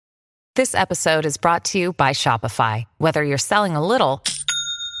This episode is brought to you by Shopify. Whether you're selling a little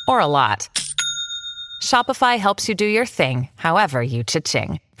or a lot, Shopify helps you do your thing, however you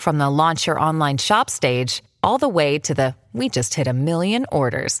cha-ching. From the launch your online shop stage, all the way to the we just hit 1 million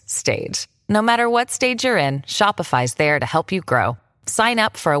orders stage. No matter what stage you're in, Shopify's there to help you grow. Sign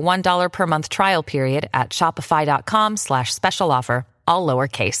up for a $1 per month trial period at shopify.com/special offer, all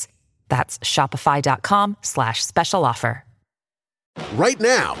lowercase. That's shopify.com/special offer. Right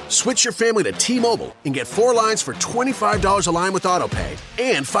now, switch your family to T-Mobile and get 4 lines for $25 a line with AutoPay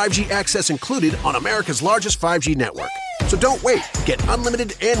and 5G access included on America's largest 5G network. So don't wait. Get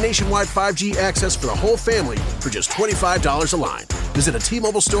unlimited and nationwide 5G access for the whole family for just $25 a line. Visit a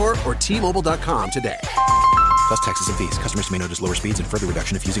T-Mobile store or T-Mobile.com today. Plus taxes and fees. Customers may notice lower speeds and further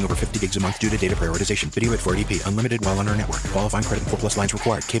reduction if using over 50 gigs a month due to data prioritization. Video at 480p. Unlimited while on our network. Qualifying credit and 4+ lines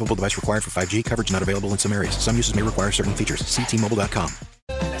required. Capable device required for 5G. Coverage not available in some areas. Some uses may require certain features. See T-Mobile.com.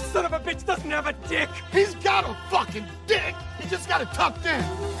 That son of a bitch doesn't have a dick. He's got a fucking dick. He just got it tucked in.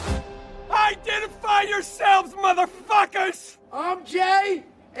 Identify yourselves, motherfuckers. I'm Jay,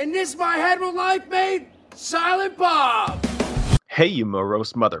 and this is my hetero life mate, Silent Bob. Hey, you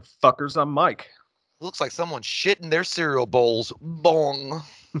morose motherfuckers. I'm Mike. Looks like someone's shitting their cereal bowls. Bong.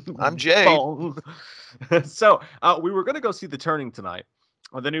 I'm Jay. Bong. So, we were going to go see The Turning tonight,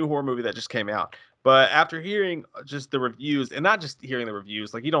 the new horror movie that just came out. But after hearing just the reviews, and not just hearing the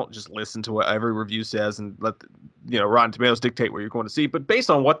reviews, like you don't just listen to what every review says and let Rotten Tomatoes dictate what you're going to see. But based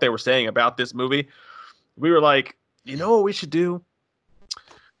on what they were saying about this movie, we were like, you know what we should do?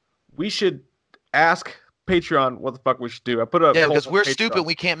 We should ask Patreon what the fuck we should do. I put up because we're stupid.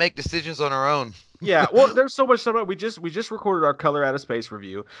 We can't make decisions on our own. Yeah, well, there's so much stuff. We just recorded our Color Out of Space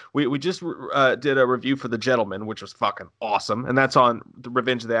review. We just did a review for The Gentleman, which was fucking awesome, and that's on the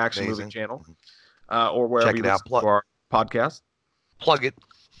Revenge of the Action Movie channel, or wherever you listen to our podcast. Plug it.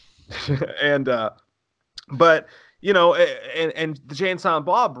 And but and the Jay and Silent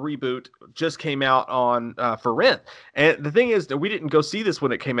Bob reboot just came out on for rent. And the thing is that we didn't go see this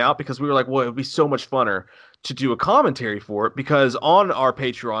when it came out because we were like, well, it would be so much funner to do a commentary for it, because on our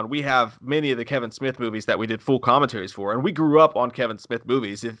Patreon we have many of the Kevin Smith movies that we did full commentaries for, and we grew up on Kevin Smith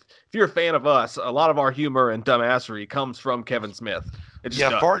movies. If you're a fan of us, a lot of our humor and dumbassery comes from Kevin Smith.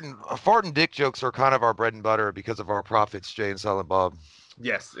 Fart and dick jokes are kind of our bread and butter because of our profits, Jay and Silent Bob.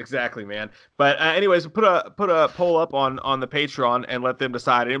 Yes, exactly, man. But anyways, we put a poll up on the Patreon and let them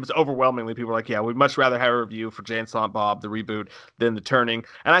decide. And it was overwhelmingly people were like, yeah, we'd much rather have a review for Jay and Silent Bob, the reboot, than The Turning.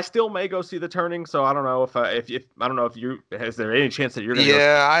 And I still may go see The Turning, so I don't know if I don't know if is there any chance that you're gonna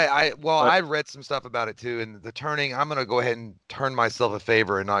I read some stuff about it too. And The Turning, I'm gonna go ahead and turn myself a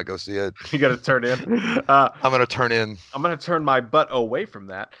favor and not go see it. You gotta turn in. I'm gonna turn in. I'm gonna turn my butt away from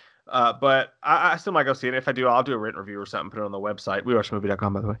that. But I still might go see it. If I do, I'll do a written review or something, put it on the website.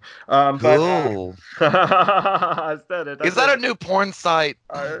 WeWatchMovie.com, by the way. Cool. I said it. Is that a new porn site?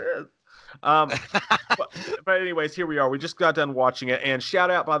 It is. But anyways, here we are. We just got done watching it. And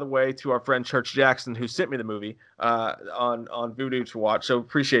shout out, by the way, to our friend Church Jackson, who sent me the movie on Vudu to watch. So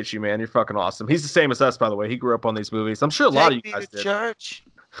appreciate you, man. You're fucking awesome. He's the same as us, by the way. He grew up on these movies. I'm sure a lot of you guys did. Church.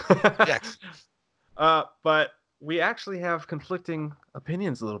 Jackson. But we actually have conflicting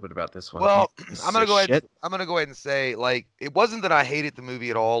opinions a little bit about this one. Well, I'm gonna go ahead and say, like, it wasn't that I hated the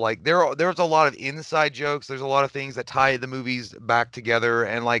movie at all. Like, there's a lot of inside jokes. There's a lot of things that tie the movies back together.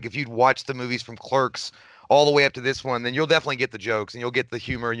 And like, if you'd watch the movies from Clerks all the way up to this one, then you'll definitely get the jokes and you'll get the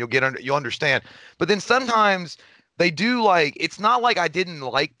humor and you'll understand. But then sometimes they do, like, it's not like I didn't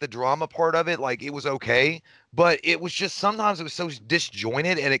like the drama part of it. Like, it was okay, but it was just, sometimes it was so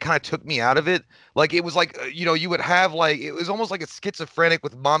disjointed and it kind of took me out of it. Like, it was like, you would have, like, it was almost like a schizophrenic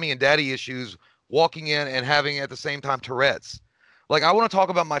with mommy and daddy issues walking in and having at the same time Tourette's. Like, I want to talk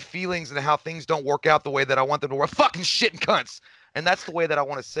about my feelings and how things don't work out the way that I want them to work. Fucking shit and cunts. And that's the way that I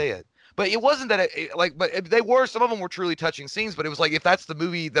want to say it. But it wasn't that some of them were truly touching scenes, but it was like, if that's the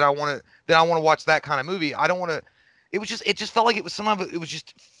movie that I want to watch, that kind of movie, I don't want to. It just felt like it was it was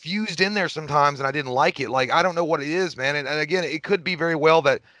just fused in there sometimes, and I didn't like it. Like, I don't know what it is, man. And again, it could be very well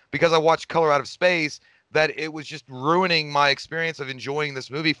that because I watched Color Out of Space, that it was just ruining my experience of enjoying this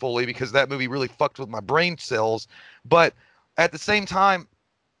movie fully, because that movie really fucked with my brain cells. But at the same time,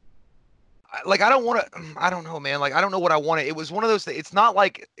 like, I don't know, man. Like, I don't know what I wanted. It was one of those things. It's not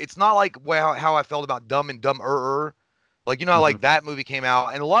like how I felt about Dumb and Dumber. Like, how like that movie came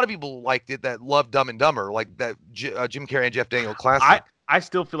out, and a lot of people liked it that loved Dumb and Dumber, like that Jim Carrey and Jeff Daniels classic. I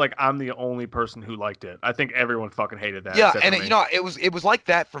still feel like I'm the only person who liked it. I think everyone fucking hated that. Yeah, and it was like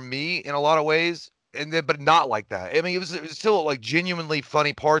that for me in a lot of ways. and then, but not like that. I mean, it was still like genuinely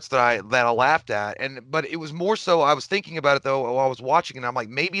funny parts that I laughed at, but it was more so. I was thinking about it though while I was watching, and I'm like,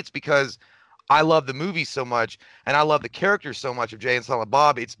 maybe it's because I love the movie so much and I love the characters so much of Jay and Silent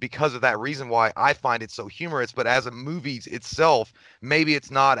Bob. It's because of that reason why I find it so humorous. But as a movie itself, maybe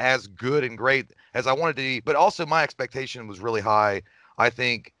it's not as good and great as I wanted to be. But also, my expectation was really high, I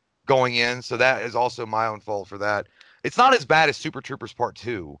think, going in. So that is also my own fault for that. It's not as bad as Super Troopers Part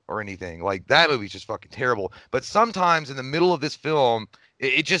 2 or anything. Like, that movie's just fucking terrible. But sometimes in the middle of this film,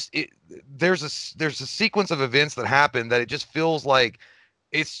 there's a sequence of events that happen that it just feels like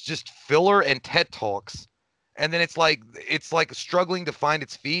it's just filler and TED Talks. And then it's like struggling to find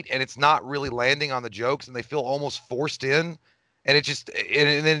its feet, and it's not really landing on the jokes, and they feel almost forced in. And it just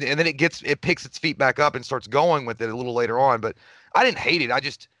and then it picks its feet back up and starts going with it a little later on. But I didn't hate it.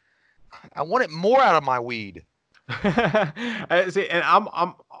 I wanted more out of my weed. See, and I'm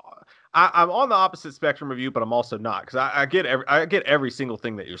on the opposite spectrum of you, but I'm also not, because I get every single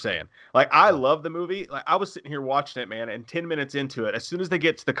thing that you're saying. Like, I love the movie. Like, I was sitting here watching it, man, and 10 minutes into it, as soon as they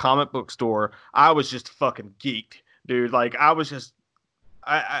get to the comic book store, I was just fucking geeked, dude. Like, I was just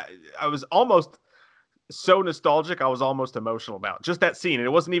I was almost so nostalgic, I was almost emotional about just that scene. And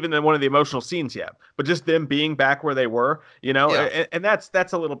it wasn't even one of the emotional scenes yet, but just them being back where they were, you know. Yeah. And that's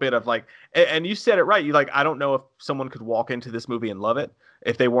a little bit of like, and you said it right. You like, I don't know if someone could walk into this movie and love it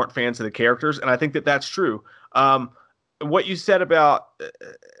if they weren't fans of the characters. And I think that that's true. What you said about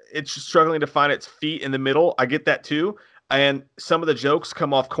it's struggling to find its feet in the middle, I get that too. And some of the jokes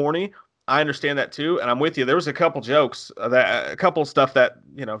come off corny. I understand that too, and I'm with you. There was a couple jokes a couple stuff that,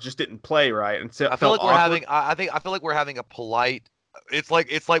 you know, just didn't play right, and so I feel like I feel like we're having a polite. It's like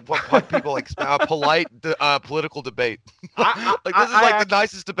what people like a polite political debate. Like, this is like the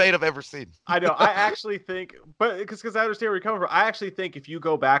nicest debate I've ever seen. I know. I actually think, but because I understand where you're coming from. I actually think if you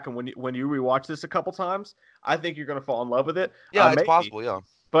go back and when you rewatch this a couple times, I think you're going to fall in love with it. Yeah, it's possible. Yeah,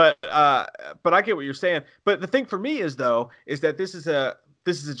 but I get what you're saying. But the thing for me is that this is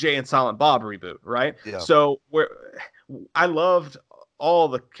a Jay and Silent Bob reboot, right? Yeah. So I loved all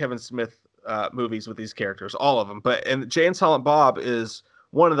the Kevin Smith movies with these characters, all of them. And Jay and Silent Bob is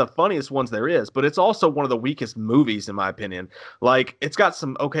one of the funniest ones there is, but it's also one of the weakest movies in my opinion. Like, it's got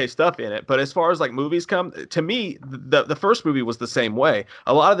some okay stuff in it, but as far as like movies come, to me, the first movie was the same way.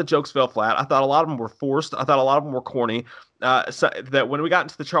 A lot of the jokes fell flat. I thought a lot of them were forced. I thought a lot of them were corny. So that when we got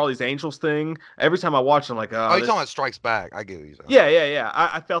into the Charlie's Angels thing, every time I watched it, I'm like, oh, you're talking about Strikes Back. I get what you're saying. Yeah.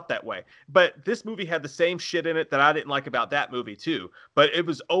 I felt that way. But this movie had the same shit in it that I didn't like about that movie too. But it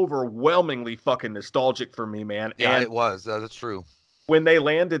was overwhelmingly fucking nostalgic for me, man. Yeah, and it was. That's true. When they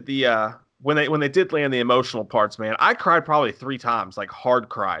landed when they did land the emotional parts, man, I cried probably 3 times, like hard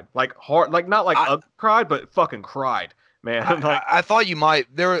cried, like hard, like not like cried, but fucking cried, man. I thought you might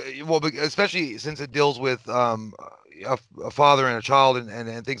especially since it deals with a father and a child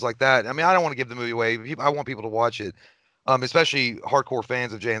and things like that. I mean, I don't want to give the movie away. I want people to watch it, especially hardcore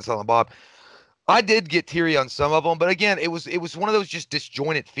fans of Jay and Silent Bob. I did get teary on some of them, but again, it was one of those just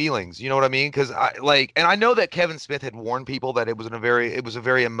disjointed feelings. You know what I mean? Because and I know that Kevin Smith had warned people that it was a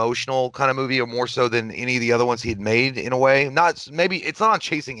very emotional kind of movie, or more so than any of the other ones he had made in a way. Maybe it's not on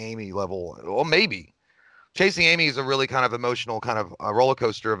Chasing Amy level. Well, maybe Chasing Amy is a really kind of emotional kind of roller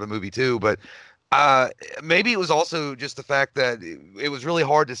coaster of a movie too, but. Maybe it was also just the fact that it was really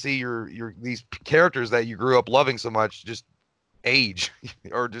hard to see these characters that you grew up loving so much just age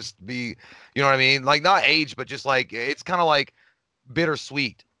or just be, you know what I mean? Like, not age, but just like, it's kind of like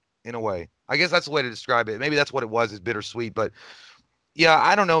bittersweet in a way. I guess that's the way to describe it. Maybe that's what it was, is bittersweet. But yeah,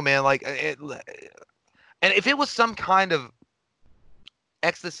 I don't know, man. Like, and if it was some kind of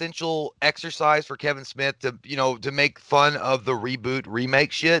existential exercise for Kevin Smith to make fun of the reboot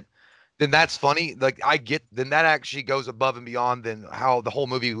remake shit, then that's funny. Like, then that actually goes above and beyond than how the whole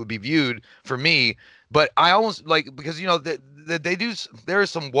movie would be viewed for me. But I almost like, because there is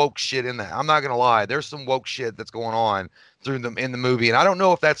some woke shit in that. I'm not gonna lie, there's some woke shit that's going on through them in the movie, and I don't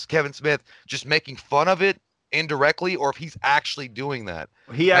know if that's Kevin Smith just making fun of it indirectly, or if he's actually doing that.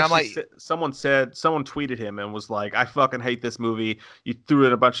 He actually, someone tweeted him and was like, "I fucking hate this movie. You threw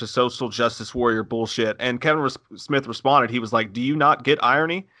in a bunch of social justice warrior bullshit." And Kevin Smith responded, he was like, "Do you not get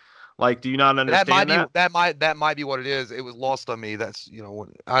irony? Like, do you not understand that?" That might be what it is. It was lost on me. That's,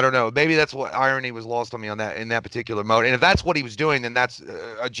 I don't know. Maybe that's what irony was lost on me in that particular mode. And if that's what he was doing, then that's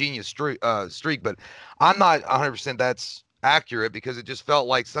a genius streak. But I'm not 100% that's accurate, because it just felt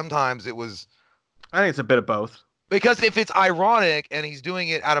like sometimes it was. I think it's a bit of both. Because if it's ironic and he's doing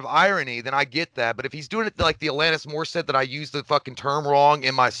it out of irony, then I get that. But if he's doing it like the Alanis Morissette, that I used the fucking term wrong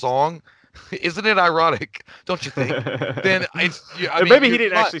in my song, isn't it ironic? Don't you think? Then it's maybe he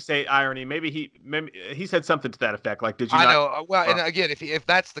didn't actually say irony. Maybe he said something to that effect. Like, did you? I not? know. Well, and again, if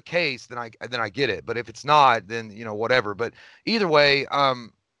that's the case, then I get it. But if it's not, then whatever. But either way,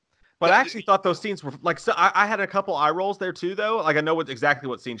 But I actually thought those scenes were like. So I had a couple eye rolls there too, though. Like I know exactly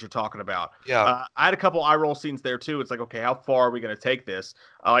what scenes you're talking about. Yeah. I had a couple eye roll scenes there too. It's like, okay, how far are we going to take this?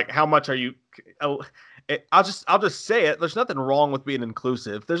 Like, how much are you? I'll just say it. There's nothing wrong with being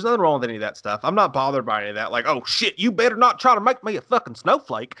inclusive. There's nothing wrong with any of that stuff. I'm not bothered by any of that. Like, oh shit, you better not try to make me a fucking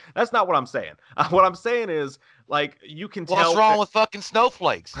snowflake. That's not what I'm saying. What I'm saying is, like, you can tell. What's wrong with fucking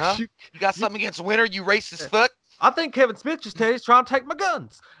snowflakes, huh? You got something against winter, you racist fuck? I think Kevin Smith just he's trying to take my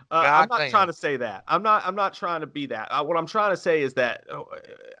guns. I'm not trying to say that. I'm not trying to be that. What I'm trying to say is that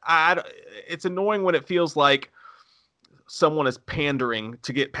it's annoying when it feels like someone is pandering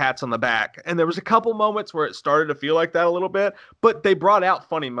to get pats on the back. And there was a couple moments where it started to feel like that a little bit, but they brought out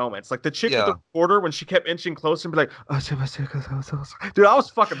funny moments. Like the chick with the recorder when she kept inching closer and be like, oh, dude, I was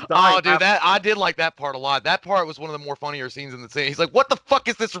fucking dying. Oh, dude, I did like that part a lot. That part was one of the more funnier scenes in the scene. He's like, what the fuck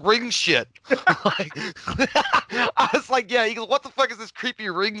is this ring shit? Like, I was like, yeah, he goes, what the fuck is this creepy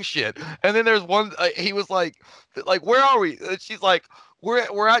ring shit? And then there's one, he was like, where are we? And she's like,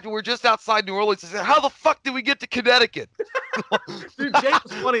 we're just outside New Orleans. He said, how the fuck did we get to Connecticut? Dude, Jay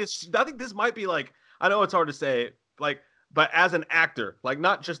was funny. I think this might be like, I know it's hard to say, like, but as an actor, like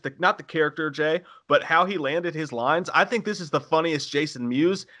not the character Jay, but how he landed his lines. I think this is the funniest Jason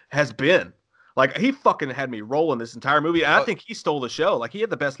Mewes has been. Like he fucking had me rolling this entire movie. And I think he stole the show. Like he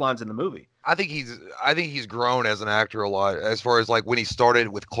had the best lines in the movie. I think he's grown as an actor a lot, as far as like when he started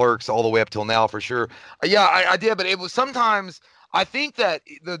with Clerks all the way up till now, for sure. Yeah, I did, but it was sometimes. I think that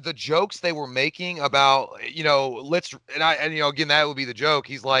the jokes they were making about, again, that would be the joke.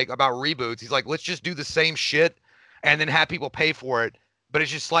 He's like, about reboots. He's like, let's just do the same shit and then have people pay for it, but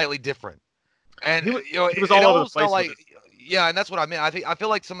it's just slightly different. And he was all over the place. Like, yeah, and that's what I mean. I feel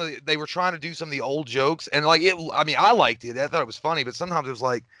like they were trying to do some of the old jokes, and like I liked it. I thought it was funny, but sometimes it was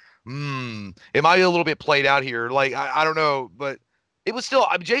like, it might be a little bit played out here. Like I don't know, but. It was still,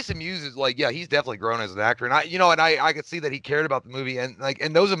 Jason Mewes is like, yeah, he's definitely grown as an actor. And I could see that he cared about the movie and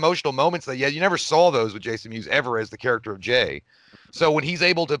those emotional moments that, you never saw those with Jason Mewes ever as the character of Jay. So when he's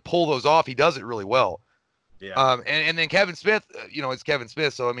able to pull those off, he does it really well. Yeah. And then Kevin Smith, it's Kevin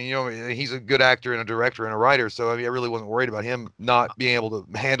Smith. So, he's a good actor and a director and a writer. So, I really wasn't worried about him not being able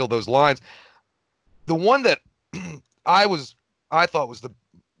to handle those lines. The one that I thought was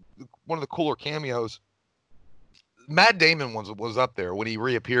one of the cooler cameos, Matt Damon was up there when he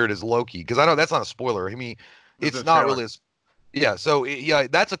reappeared as Loki, because I know that's not a spoiler. I mean, it's not really yeah. So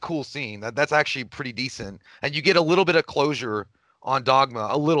that's a cool scene. That's actually pretty decent, and you get a little bit of closure on Dogma,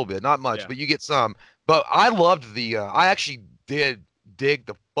 a little bit, not much, but you get some. But I loved I actually did dig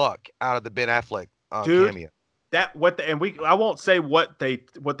the fuck out of the Ben Affleck cameo. I won't say what they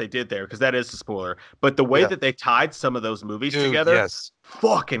did there because that is a spoiler. But the way that they tied some of those movies together,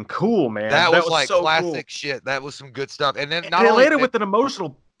 fucking cool, man. That was like so classic shit. That was some good stuff. And then they laid it with an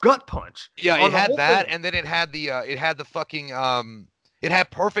emotional gut punch. Yeah, it had that, and then it had the fucking it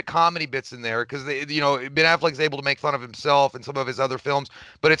had perfect comedy bits in there because Ben Affleck's able to make fun of himself and some of his other films,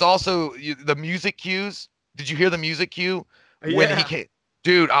 but it's also the music cues. Did you hear the music cue when he came?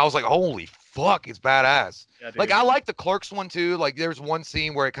 Dude, I was like, holy fuck, it's badass. Yeah, like I like the Clerks one too. Like there's one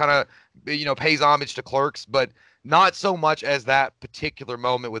scene where it kind of pays homage to Clerks, but not so much as that particular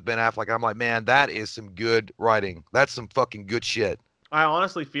moment with Ben Affleck. I'm like, man, that is some good writing. That's some fucking good shit. I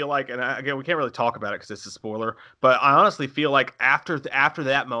honestly feel like, and again, we can't really talk about it because it's a spoiler, but I honestly feel like after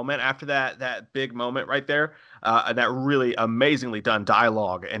that moment, after that big moment right there, and that really amazingly done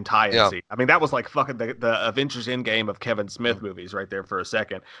dialogue and tie-in scene. I mean, that was like fucking the Avengers Endgame of Kevin Smith movies right there for a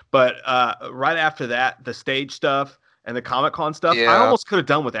second. But right after that, the stage stuff and the Comic-Con stuff, I almost could have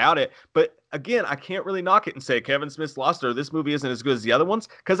done without it. But again, I can't really knock it and say Kevin Smith's lost or this movie isn't as good as the other ones,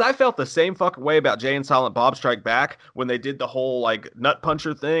 because I felt the same fucking way about Jay and Silent Bob Strike Back when they did the whole like nut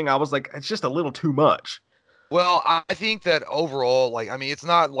puncher thing. I was like, it's just a little too much. Well, I think that overall, like, I mean, it's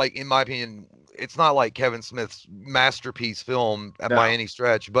not like, in my opinion, it's not like Kevin Smith's masterpiece film by any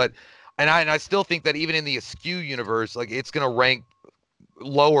stretch, but and I still think that even in the Askew universe, like, it's gonna rank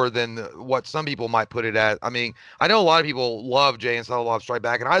lower than what some people might put it at. I mean, I know a lot of people love Jay and Silent Bob Strike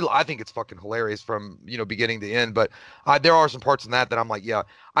Back, and I think it's fucking hilarious from beginning to end. But there are some parts in that I'm like, yeah,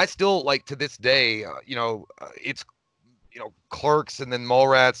 I still like to this day. It's Clerks and then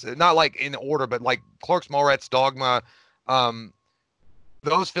Mallrats, not like in order, but like Clerks, Mallrats, Dogma.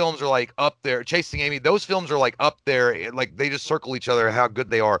 Those films are like up there. Chasing Amy, those films are like up there. Like they just circle each other how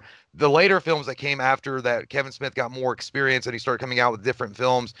good they are. The later films that came after that, Kevin Smith got more experience and he started coming out with different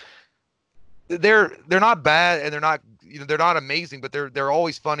films. they're not bad and they're not, you know, they're not amazing, but they're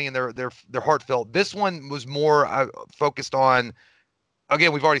always funny and they're heartfelt. This one was more focused on,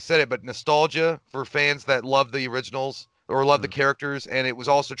 again, we've already said it, but nostalgia for fans that love the originals or love the characters, and it was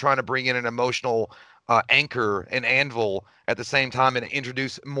also trying to bring in an emotional anchor and anvil at the same time and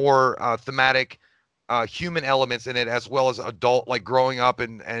introduce more thematic human elements in it, as well as adult, like growing up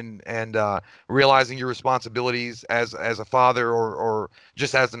and realizing your responsibilities as a father or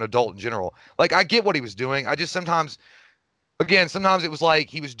just as an adult in general. Like, I get what he was doing. I just sometimes it was like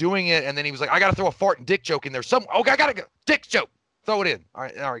he was doing it and then he was like, I gotta throw a fart and dick joke in there. Okay, I gotta go dick joke. Throw it in. All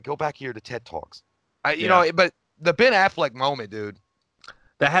right, go back here to TED Talks. You know, but the Ben Affleck moment, dude.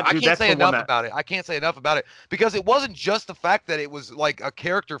 I can't say enough about it. I can't say enough about it because it wasn't just the fact that it was like a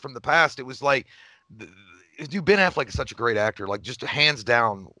character from the past. It was like, dude, Ben Affleck is such a great actor. Like, just hands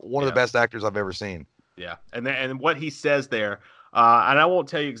down, one of the best actors I've ever seen. Yeah, and what he says there, and I won't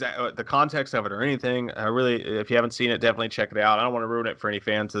tell you exactly the context of it or anything. Really, if you haven't seen it, definitely check it out. I don't want to ruin it for any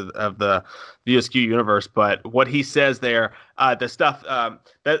fans of the VSQ universe, but what he says there, the stuff,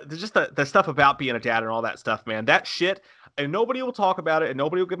 the stuff about being a dad and all that stuff, man, that shit. And nobody will talk about it, and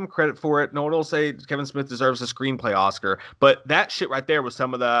nobody will give him credit for it. No one will say Kevin Smith deserves a screenplay Oscar. But that shit right there was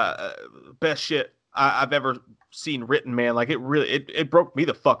some of the best shit I've ever seen written, man. Like, it really, it broke me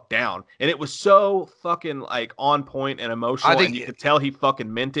the fuck down. And it was so fucking, like, on point and emotional, and you could tell he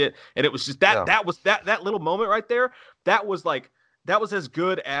fucking meant it. And it was just that was that little moment right there. That was as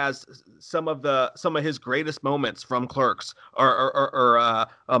good as some of his greatest moments from Clerks or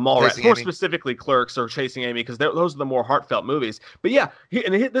Mallrats, more specifically Clerks or Chasing Amy, because those are the more heartfelt movies. But yeah,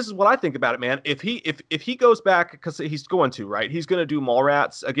 this is what I think about it, man. If he goes back, because he's going to, right? He's going to do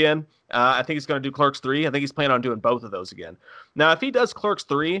Mallrats again. I think he's going to do Clerks 3. I think he's planning on doing both of those again. Now, if he does Clerks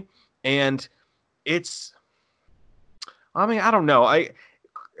 3, and it's, I mean, I don't know.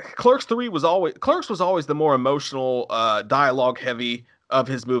 Clerks was always the more emotional, dialogue heavy of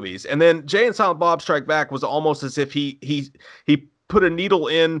his movies. And then Jay and Silent Bob Strike Back was almost as if he put a needle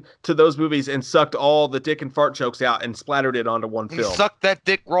in to those movies and sucked all the dick and fart jokes out and splattered it onto one film. He sucked that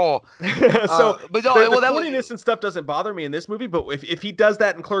dick raw. So the corniness and stuff doesn't bother me in this movie, but if he does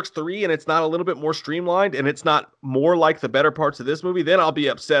that in Clerks 3 and it's not a little bit more streamlined and it's not more like the better parts of this movie, then I'll be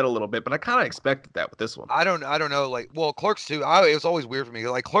upset a little bit. But I kind of expected that with this one. I don't know. Like, well, Clerks 2, it was always weird for me.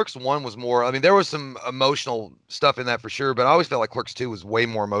 Like, Clerks 1 was more, I mean, there was some emotional stuff in that for sure, but I always felt like Clerks 2 was way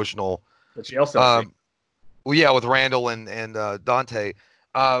more emotional. The jail cell scene. Well, yeah, with Randall and Dante.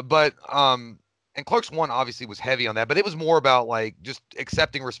 And Clerks 1 obviously was heavy on that, but it was more about like just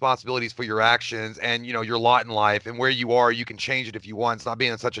accepting responsibilities for your actions and, you know, your lot in life and where you are, you can change it if you want. It's not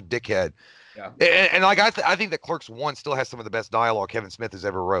being such a dickhead. Yeah. And like, I think that Clerks 1 still has some of the best dialogue Kevin Smith has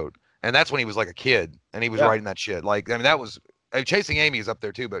ever wrote. And that's when he was like a kid and he was writing that shit. Like, I mean, that was, Chasing Amy is up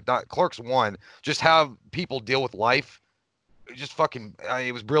there too, but Clerks 1, just how people deal with life, just fucking,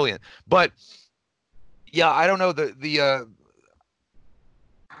 it was brilliant. But yeah, I don't know, I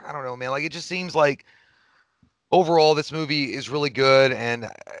don't know, man. Like, it just seems like overall this movie is really good, and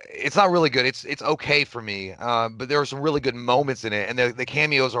it's not really good. It's okay for me. But there are some really good moments in it, and the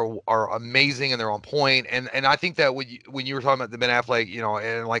cameos are amazing and they're on point. And I think that when you were talking about the Ben Affleck, you know,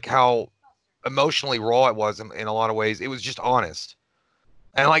 and like how emotionally raw it was in a lot of ways, it was just honest.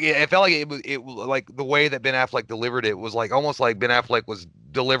 And like it felt like it like the way that Ben Affleck delivered it was like almost like Ben Affleck was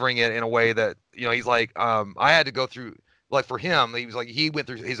delivering it in a way that, you know, he's like, I had to go through, like, for him, he was like, he went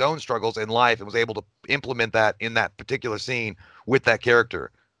through his own struggles in life and was able to implement that in that particular scene with that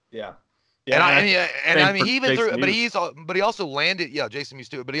character. Yeah. Yeah, I mean, he even threw, but he also landed, Jason Mewes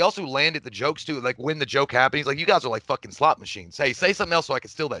too, but he also landed the jokes too. Like, when the joke happened, he's like, "You guys are like fucking slot machines. Say something else so I can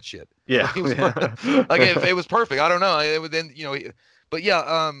steal that shit." Yeah, like, it was perfect. I don't know. It would then, you know, but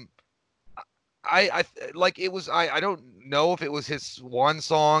yeah, I like it was. I don't know if it was his swan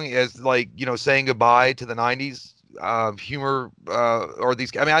song as, like, you know, saying goodbye to the '90s humor or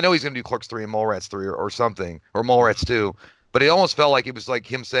these. I mean, I know he's gonna do Clerks 3 and Mallrats 3 or something, or Mallrats 2, but it almost felt like it was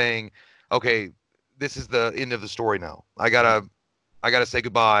like him saying, okay, this is the end of the story now. I gotta say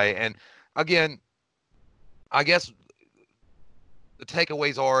goodbye. And again, I guess the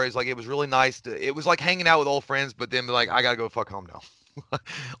takeaways is like, it was really nice it was like hanging out with old friends, but then like, I gotta go fuck home now.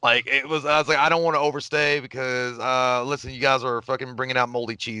 Like, I was like, I don't want to overstay because listen, you guys are fucking bringing out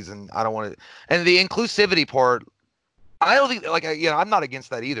moldy cheese and I don't want to. And the inclusivity part, I don't think, like, I'm not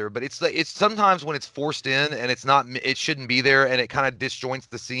against that either, but it's sometimes when it's forced in and it's not, it shouldn't be there, and it kind of disjoints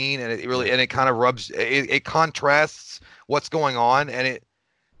the scene, and it kind of rubs, it contrasts what's going on, and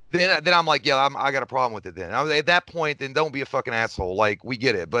then I'm like, I got a problem with it. Then at that point, then don't be a fucking asshole. Like, we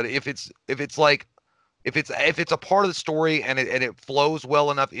get it, but if it's like If it's a part of the story and it flows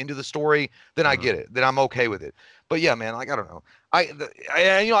well enough into the story, then I get it. Then I'm okay with it. But yeah, man, like I don't know.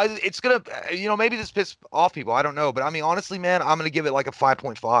 It's gonna, maybe this pisses off people. I don't know, but I mean, honestly, man, I'm gonna give it like a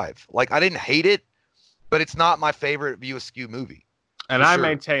 5.5. Like I didn't hate it, but it's not my favorite View Askew movie. And I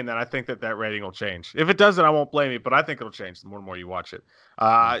maintain that I think that rating will change. If it doesn't, I won't blame you, but I think it'll change the more and more you watch it.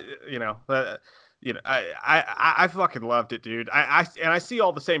 I fucking loved it, dude. I see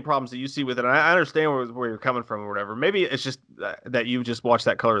all the same problems that you see with it. And I understand where you're coming from or whatever. Maybe it's just that you just watched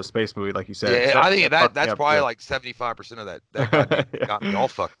that Color of Space movie, like you said. Yeah, I think that's probably like 75% of that got me all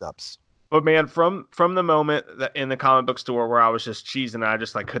fucked up. But man, from the moment that in the comic book store where I was just cheesing, and I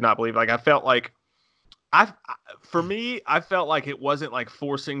just like could not believe, like I felt like I felt like it wasn't like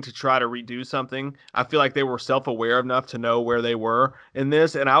forcing to try to redo something. I feel like they were self-aware enough to know where they were in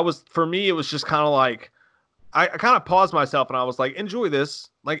this. And for me, it was just kind of like, I kind of paused myself and I was like, enjoy this,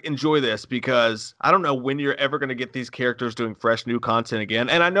 because I don't know when you're ever going to get these characters doing fresh new content again.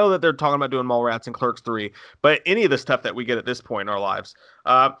 And I know that they're talking about doing Mallrats and Clerks 3, but any of the stuff that we get at this point in our lives.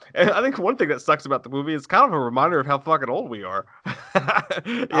 And I think one thing that sucks about the movie is kind of a reminder of how fucking old we are. I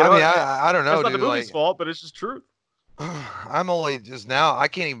don't know. It's not the movie's fault, but it's just truth. I'm only just now. I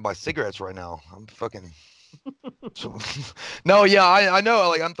can't even buy cigarettes right now. I'm fucking. No, yeah, I know.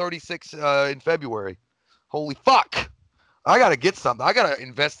 Like I'm 36 in February. Holy fuck! I gotta get something. I gotta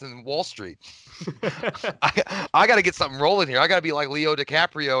invest in Wall Street. I gotta get something rolling here. I gotta be like Leo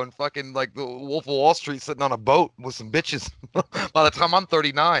DiCaprio and fucking like the Wolf of Wall Street, sitting on a boat with some bitches. By the time I'm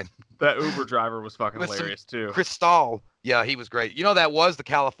 39. That Uber driver was fucking hilarious too. Cristal. Yeah, he was great. You know, that was the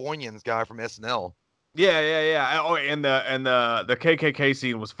Californians guy from SNL. Yeah. Oh, and the KKK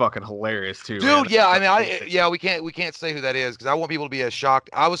scene was fucking hilarious too, dude. Man. Yeah, I mean, we can't say who that is because I want people to be as shocked.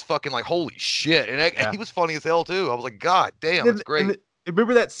 I was fucking like, holy shit, and he was funny as hell too. I was like, God damn, that's great.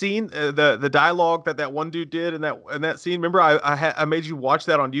 Remember that scene, the dialogue that one dude did in that scene? Remember, I made you watch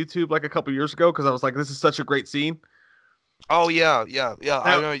that on YouTube like a couple years ago because I was like, this is such a great scene. Oh yeah.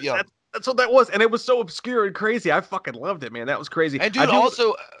 I know, yeah. That's what that was, and it was so obscure and crazy. I fucking loved it, man. That was crazy. And dude,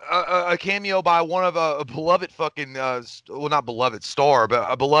 also a cameo by one of a beloved fucking, well, not beloved star, but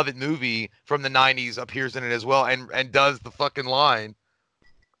a beloved movie from the '90s appears in it as well, and does the fucking line.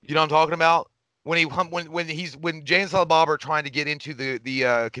 You know what I'm talking about? When Jay and Silent Bob are trying to get into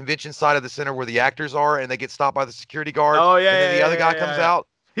the convention side of the center where the actors are, and they get stopped by the security guard. Oh yeah, and then the other guy comes out,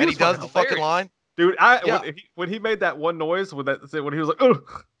 and he does the fucking line. Dude, when he made that one noise when he was like, oh,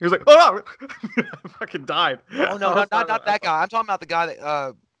 he was like, oh, I fucking died. Oh no, not that guy. I'm talking about the guy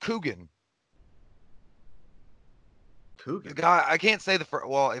that Coogan. The guy, I can't say the first.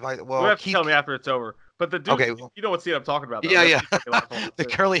 Well, you have to tell me after it's over. But the dude, okay, you know what scene I'm talking about? Though. Yeah. The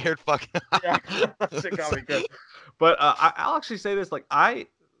curly-haired fuck. Yeah, that got me good. But I'll actually say this: like I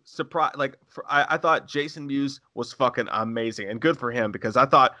thought Jason Mewes was fucking amazing and good for him because I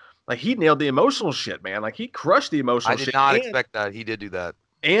thought. Like he nailed the emotional shit, man. Like he crushed the emotional shit. I did not expect that. He did do that.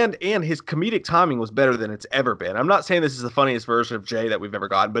 And his comedic timing was better than it's ever been. I'm not saying this is the funniest version of Jay that we've ever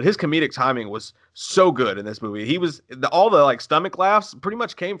gotten, but his comedic timing was so good in this movie. All the like stomach laughs pretty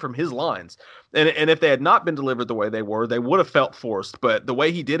much came from his lines. And if they had not been delivered the way they were, they would have felt forced. But the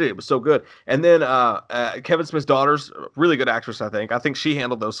way he did it, it was so good. And then Kevin Smith's daughter's really good actress, I think. I think she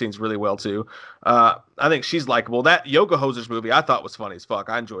handled those scenes really well too. I think she's likable. That Yoga Hosers movie I thought was funny as fuck.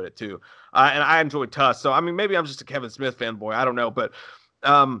 I enjoyed it too. And I enjoyed Tusk. So I mean, maybe I'm just a Kevin Smith fanboy. I don't know, but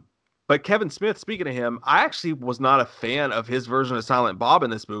Kevin Smith, speaking of him, I actually was not a fan of his version of Silent Bob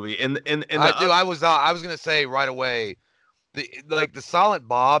in this movie. I was gonna say right away, the Silent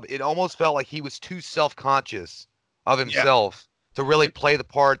Bob, it almost felt like he was too self-conscious of himself to really play the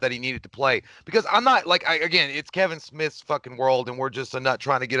part that he needed to play. Because I'm not again, it's Kevin Smith's fucking world, and we're just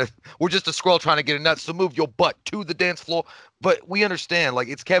we're just a squirrel trying to get a nut. So move your butt to the dance floor. But we understand, like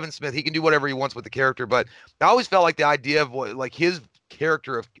it's Kevin Smith, he can do whatever he wants with the character. But I always felt like the idea of his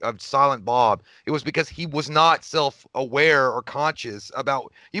character of Silent Bob, it was because he was not self-aware or conscious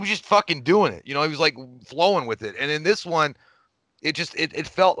about, he was just fucking doing it, he was like flowing with it. And in this one, it just it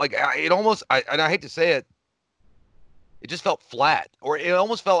felt like it almost, and I hate to say it, it just felt flat, or it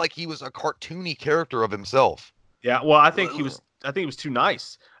almost felt like he was a cartoony character of himself. Yeah, well, I think he was too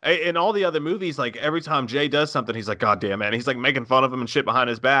nice. In all the other movies, like every time Jay does something, he's like, God damn, man. He's like making fun of him and shit behind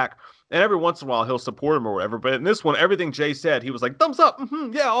his back. And every once in a while, he'll support him or whatever. But in this one, everything Jay said, he was like, thumbs up.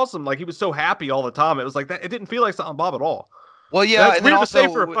 Mm-hmm, yeah, awesome. Like he was so happy all the time. It was like that. It didn't feel like Silent Bob at all. Well, yeah, that's and weird also, to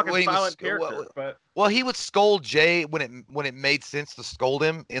say for a fucking silent character. Well, he would scold Jay when it made sense to scold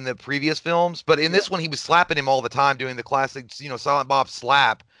him in the previous films. But in this one, he was slapping him all the time, doing the classic, Silent Bob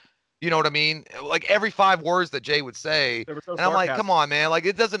slap. You know what I mean? Like every 5 words that Jay would say, There was no and I'm like, sarcasm. come on, man, like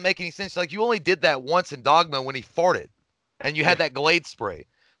it doesn't make any sense. Like you only did that once in Dogma when he farted, and you had that Glade spray.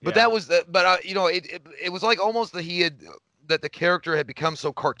 But Yeah. that was, you know, it was like almost that the character had become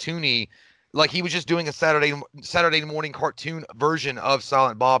so cartoony, like he was just doing a Saturday morning cartoon version of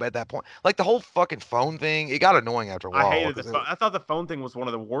Silent Bob at that point. Like the whole fucking phone thing, it got annoying after a I while. hated the phone. I thought the phone thing was one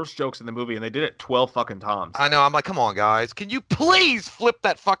of the worst jokes in the movie, and they did it 12 fucking times. I know. I'm like, come on, guys. Can you please flip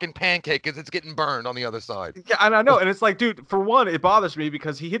that fucking pancake because it's getting burned on the other side? Yeah, and I know, and it's like, dude, for one, it bothers me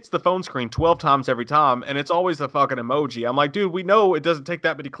because he hits the phone screen 12 times every time, and it's always a fucking emoji. I'm like, dude, we know it doesn't take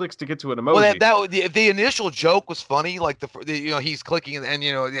that many clicks to get to an emoji. Well, the initial joke was funny, like you know, he's clicking and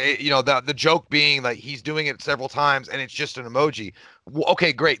you know the joke being like he's doing it several times and it's just an emoji.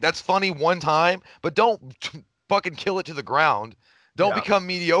 Okay, great, that's funny one time, but don't fucking kill it to the ground. Don't become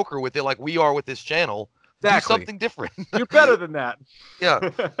mediocre with it like we are with this channel. Exactly. Do something different. You're better than that.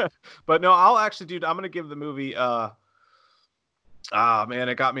 Yeah. But no, I'll actually, dude, I'm gonna give the movie man,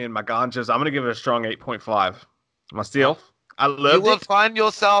 it got me in my ganjas. I'm gonna give it a strong 8.5. Myself. I loved You will it. find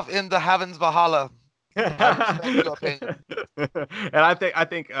yourself in the heavens Valhalla. I respect your opinion. And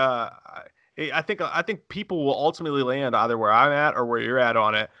I think people will ultimately land either where I'm at or where you're at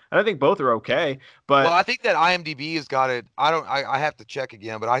on it. And I think both are okay. But Well, I think that IMDb has got it. I have to check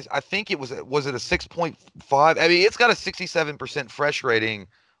again, but I think it was it a 6.5? I mean, it's got a 67% fresh rating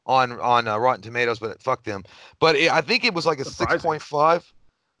on Rotten Tomatoes, but fuck them. But I think it was like a 6.5.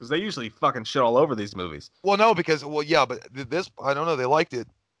 because they usually fucking shit all over these movies. Well, no, because but this I don't know. They liked it.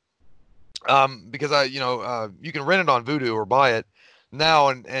 Because you can rent it on Vudu or buy it now,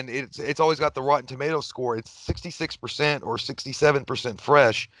 and it's always got the Rotten Tomatoes score. It's 66% or 67%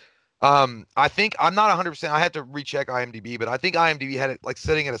 fresh. I think I'm not 100%. I had to recheck IMDb, but I think IMDb had it like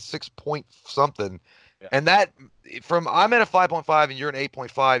sitting at a 6 point something. Yeah. And that I'm at a 5.5 and you're an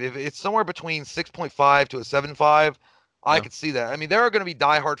 8.5. If it's somewhere between 6.5 to a 7.5, I could see that. I mean, there are going to be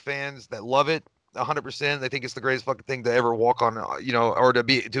diehard fans that love it 100%. They think it's the greatest fucking thing to ever walk on, or to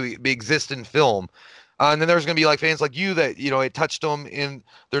be exist in film. And then there's going to be like fans like you that, it touched them in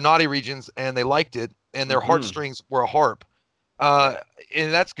their naughty regions and they liked it and their heartstrings were a harp.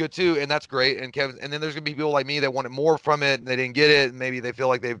 And that's good too. And that's great. And then there's going to be people like me that wanted more from it and they didn't get it. And maybe they feel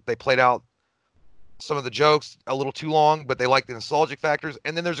like they played out some of the jokes a little too long, but they like the nostalgic factors.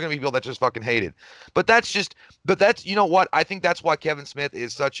 And then there's going to be people that just fucking hate it. But that's, you know what? I think that's why Kevin Smith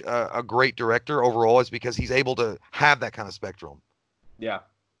is such a great director overall, is because he's able to have that kind of spectrum. Yeah.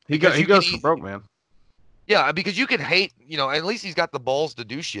 He goes for broke, man. Yeah. Because you can hate, at least he's got the balls to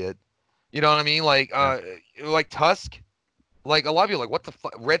do shit. You know what I mean? Like Tusk, like a lot of people are like, what the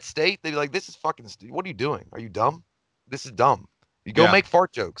fuck? Red State? They'd be like, this is fucking stupid. What are you doing? Are you dumb? This is dumb. You go make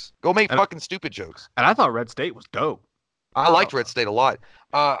fart jokes. Go make fucking stupid jokes. And I thought Red State was dope. I liked Red State a lot.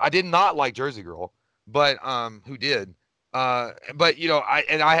 I did not like Jersey Girl, but who did? But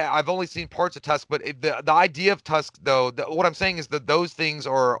I've only seen parts of Tusk. But the idea of Tusk, though, what I'm saying is that those things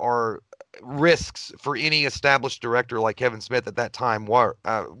are risks for any established director like Kevin Smith at that time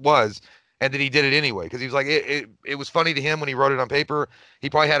was. And then he did it anyway because he was like, it was funny to him when he wrote it on paper. He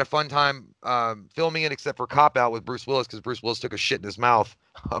probably had a fun time filming it, except for Cop Out with Bruce Willis, because Bruce Willis took a shit in his mouth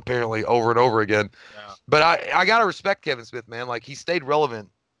apparently over and over again. Yeah. But I gotta respect Kevin Smith, man. Like, he stayed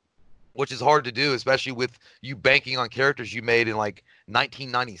relevant, which is hard to do, especially with you banking on characters you made in like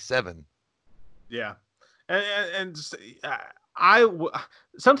 1997. Yeah, and just,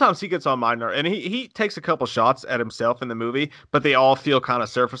 sometimes he gets on my nerve, and he takes a couple shots at himself in the movie, but they all feel kind of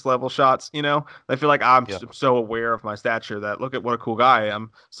surface level shots. They feel like I'm so aware of my stature that look at what a cool guy I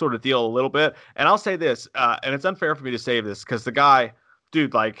am, sort of deal a little bit. And I'll say this, and it's unfair for me to say this because the guy,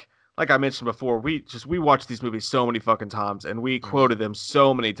 dude, like I mentioned before, we watched these movies so many fucking times and we quoted them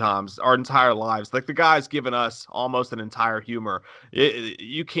so many times our entire lives. Like, the guy's given us almost an entire humor.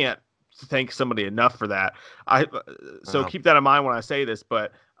 You can't thank somebody enough for that. So keep that in mind when I say this,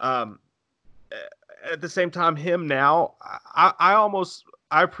 but at the same time, him now, I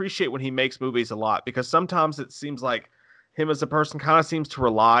appreciate when he makes movies a lot, because sometimes it seems like him as a person kind of seems to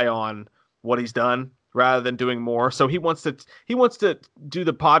rely on what he's done rather than doing more. So he wants to do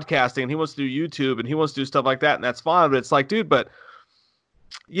the podcasting, and he wants to do YouTube, and he wants to do stuff like that, and that's fine. But it's like, dude, but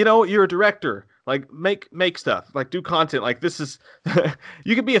you're a director. Like, make stuff, like, do content. Like, this is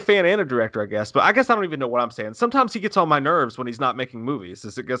you could be a fan and a director, I guess. But I guess I don't even know what I'm saying. Sometimes he gets on my nerves when he's not making movies.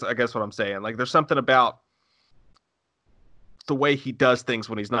 I guess what I'm saying. Like, there's something about the way he does things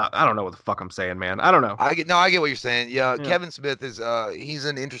when he's not. I don't know what the fuck I'm saying, man. I don't know. I get what you're saying. Yeah. Kevin Smith is he's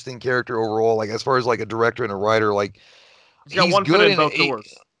an interesting character overall. Like, as far as like a director and a writer, like, he's got one foot in both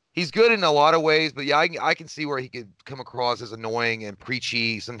doors. He's good in a lot of ways, but yeah, I can see where he could come across as annoying and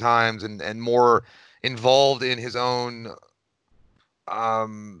preachy sometimes, and more involved in his own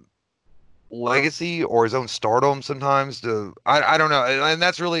um legacy or his own stardom sometimes. I don't know, and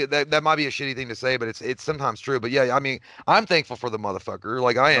that's really that might be a shitty thing to say, but it's sometimes true. But yeah, I mean, I'm thankful for the motherfucker,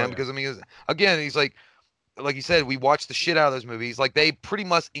 like I am, because I mean, again, he's like you said, we watched the shit out of those movies. Like they pretty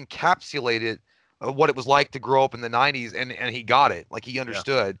much encapsulated what it was like to grow up in the '90s, and he got it. Like he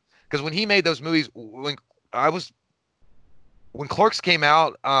understood, because when he made those movies, when Clerks came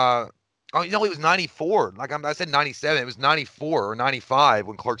out, oh, it was 94. Like I said 97. It was 94 or 95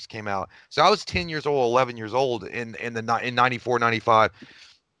 when Clerks came out. So I was 10 years old, 11 years old in 94, 95.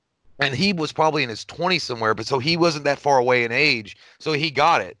 And he was probably in his 20s somewhere, but so he wasn't that far away in age. So he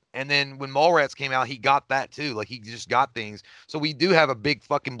got it. And then when Mallrats came out, he got that too. Like he just got things. So we do have a big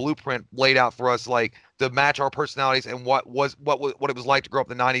fucking blueprint laid out for us, like to match our personalities and what it was like to grow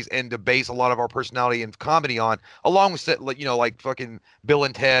up in the 90s, and to base a lot of our personality and comedy on, along with like fucking Bill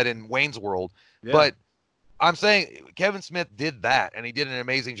and Ted and Wayne's World. Yeah. But I'm saying Kevin Smith did that, and he did an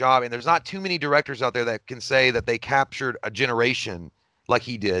amazing job. And there's not too many directors out there that can say that they captured a generation like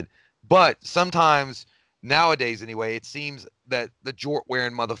he did. But sometimes, nowadays anyway, it seems that the jort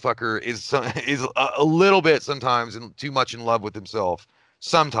wearing motherfucker is a little bit sometimes too much in love with himself.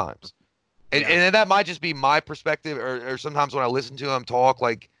 Sometimes, and that might just be my perspective, or sometimes when I listen to him talk,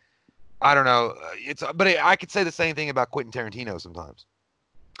 like I don't know, I could say the same thing about Quentin Tarantino sometimes.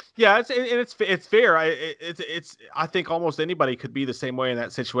 Yeah, it's fair. I think almost anybody could be the same way in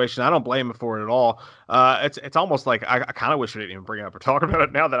that situation. I don't blame him for it at all. It's almost like I kind of wish we didn't even bring it up or talk about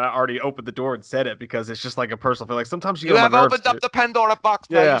it now that I already opened the door and said it, because it's just like a personal feel. Like sometimes you have opened up the Pandora box.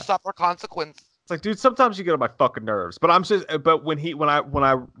 Now you suffer consequence. It's like, dude, sometimes you get on my fucking nerves. But when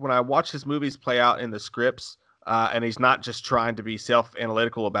I watch his movies play out in the scripts. And he's not just trying to be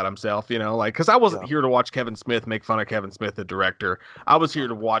self-analytical about himself, because I wasn't here to watch Kevin Smith make fun of Kevin Smith, the director. I was here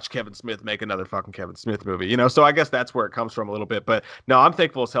to watch Kevin Smith make another fucking Kevin Smith movie, so I guess that's where it comes from a little bit. But no, I'm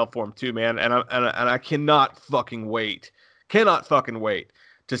thankful as hell for him too, man. And I cannot fucking wait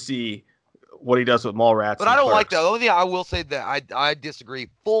to see what he does with Mallrats. But I don't like that. The only thing I will say that I disagree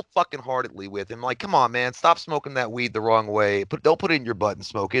full fucking heartedly with him. Like, come on, man, stop smoking that weed the wrong way. Don't put it in your butt and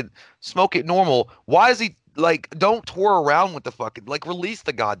smoke it. Smoke it normal. Why is he like? Don't tour around with the fucking, like, release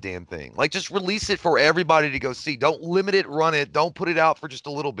the goddamn thing. Like, just release it for everybody to go see. Don't limit it, run it. Don't put it out for just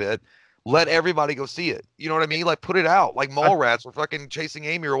a little bit. Let everybody go see it. You know what I mean? Like, put it out like Mallrats or fucking Chasing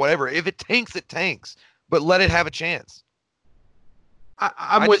Amy or whatever. If it tanks, it tanks. But let it have a chance.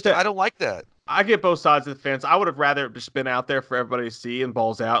 I don't like that. I get both sides of the fence. I would have rather just been out there for everybody to see and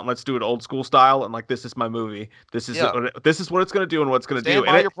balls out, and let's do it old school style. And like, this is my movie. This is what it's going to do and what it's going to do. Stand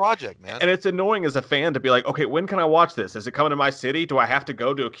by your project, man. And it's annoying as a fan to be like, okay, when can I watch this? Is it coming to my city? Do I have to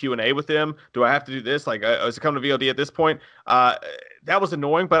go do a Q&A with them? Do I have to do this? Like, is it coming to VOD at this point? That was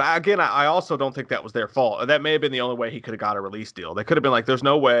annoying. But again, I also don't think that was their fault. That may have been the only way he could have got a release deal. They could have been like, there's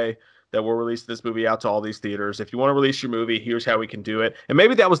no way that we'll release this movie out to all these theaters. If you want to release your movie, here's how we can do it. And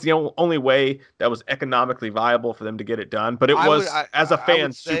maybe that was the only way that was economically viable for them to get it done. But it was, as a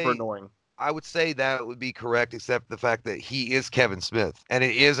fan, super annoying. I would say that would be correct, except the fact that he is Kevin Smith, and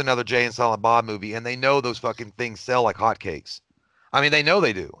it is another Jay and Silent Bob movie, and they know those fucking things sell like hotcakes. I mean, they know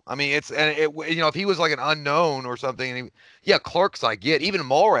they do. I mean, if he was like an unknown or something, Clerks I get. Even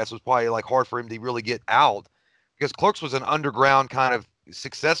Mallrats was probably like hard for him to really get out, because Clerks was an underground kind of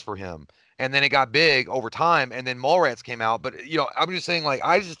success for him, and then it got big over time, and then Mallrats came out. But I'm just saying, like,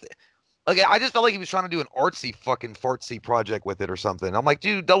 I just felt like he was trying to do an artsy fucking fartsy project with it or something. I'm like,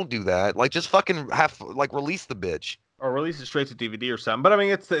 dude, don't do that. Like, just fucking release the bitch, or release it straight to DVD or something. But I mean,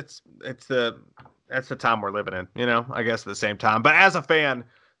 that's the time we're living in, I guess at the same time. But as a fan,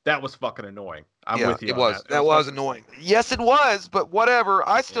 that was fucking annoying. I'm with you. It was. That was annoying. Yes, it was. But whatever.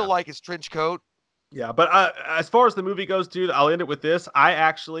 I still like his trench coat. Yeah, but as far as the movie goes, dude, I'll end it with this. I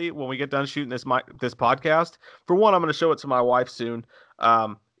actually, when we get done shooting this podcast, for one, I'm going to show it to my wife soon.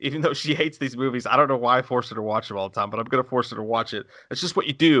 Even though she hates these movies, I don't know why I force her to watch them all the time, but I'm going to force her to watch it. It's just what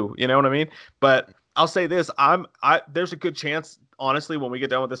you do, you know what I mean? But I'll say this: there's a good chance, honestly, when we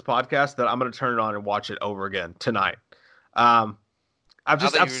get done with this podcast, that I'm going to turn it on and watch it over again tonight. I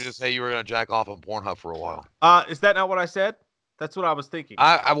thought you were just say you were going to jack off on Pornhub for a while. Is that not what I said? That's what I was thinking.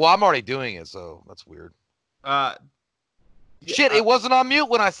 Well, I'm already doing it, so that's weird. Shit, it wasn't on mute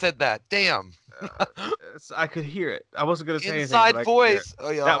when I said that. Damn. I could hear it. I wasn't going to say Inside anything. voice. Oh,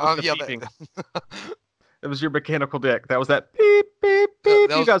 yeah. That was the beeping. It was your mechanical dick. That was that beep, beep,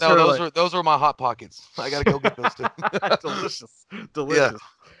 beep. Those are my Hot Pockets. I got to go get those too. Delicious. Yeah.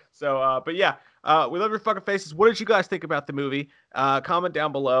 So, but yeah, We love your fucking faces. What did you guys think about the movie? Comment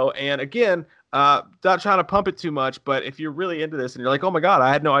down below. And again, not trying to pump it too much, but if you're really into this and you're like, oh my God,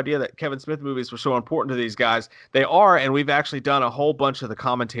 I had no idea that Kevin Smith movies were so important to these guys. They are, and we've actually done a whole bunch of the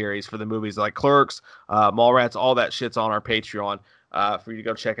commentaries for the movies like Clerks, Mallrats, all that shit's on our Patreon for you to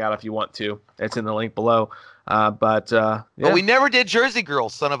go check out if you want to. It's in the link below. Yeah. But we never did Jersey Girl,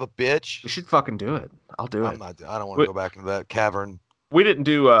 son of a bitch. We should fucking do it. I'll do it. I don't want to go back into that cavern. We didn't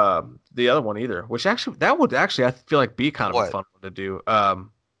do the other one either, which actually I feel like be kind of a fun one to do.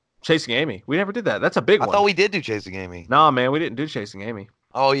 Chasing Amy. We never did that. That's a big one. I thought we did do Chasing Amy. Nah, man, we didn't do Chasing Amy.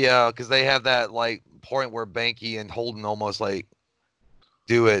 Oh yeah, because they have that like point where Banky and Holden almost like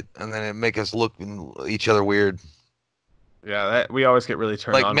do it, and then it make us look at each other weird. Yeah, we always get really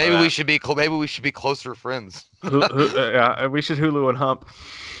turned on. Like maybe we should be closer friends. Yeah, we should Hulu and hump.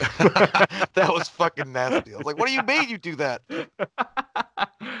 That was fucking nasty. I was like, what do you mean you do that?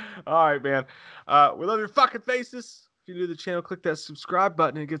 All right, man. We love your fucking faces. If you're new to the channel, click that subscribe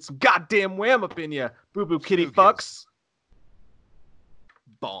button and get some goddamn wham up in you. Boo boo kitty fucks.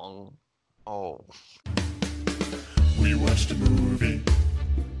 Bong. Oh. We watched a movie.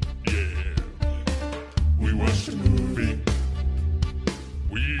 Yeah. We watched a movie.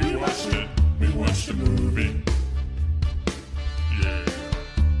 We watched it. We watched a movie. Yeah.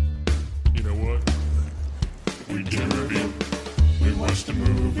 You know what? We did a review. We watched a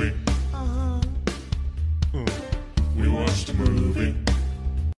movie. We watched a movie.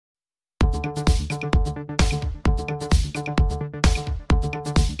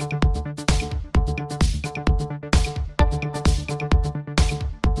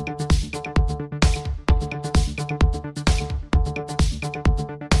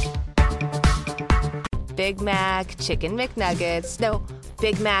 Big Mac, Chicken McNuggets, no,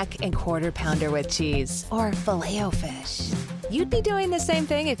 Big Mac and Quarter Pounder with cheese, or Filet-O-Fish. You'd be doing the same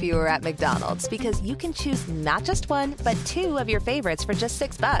thing if you were at McDonald's, because you can choose not just one, but two of your favorites for just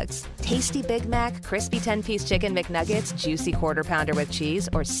 $6. Tasty Big Mac, crispy 10-piece Chicken McNuggets, juicy Quarter Pounder with cheese,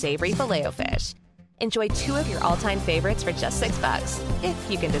 or savory Filet-O-Fish. Enjoy two of your all-time favorites for just $6,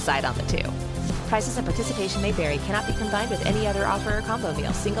 if you can decide on the two. Prices and participation may vary, cannot be combined with any other offer or combo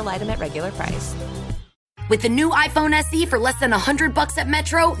meal, single item at regular price. With the new iPhone SE for less than $100 at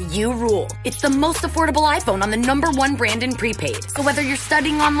Metro, you rule. It's the most affordable iPhone on the #1 brand in prepaid. So whether you're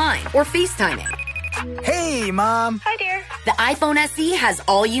studying online or FaceTiming. Hey, Mom. Hi, dear. The iPhone SE has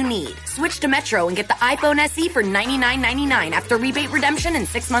all you need. Switch to Metro and get the iPhone SE for $99.99 after rebate redemption and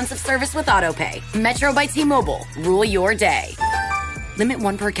 6 months of service with AutoPay. Metro by T-Mobile. Rule your day. Limit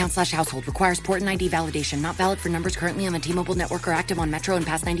 1 per account/household. Requires port and ID validation. Not valid for numbers currently on the T-Mobile network or active on Metro in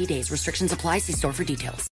past 90 days. Restrictions apply. See store for details.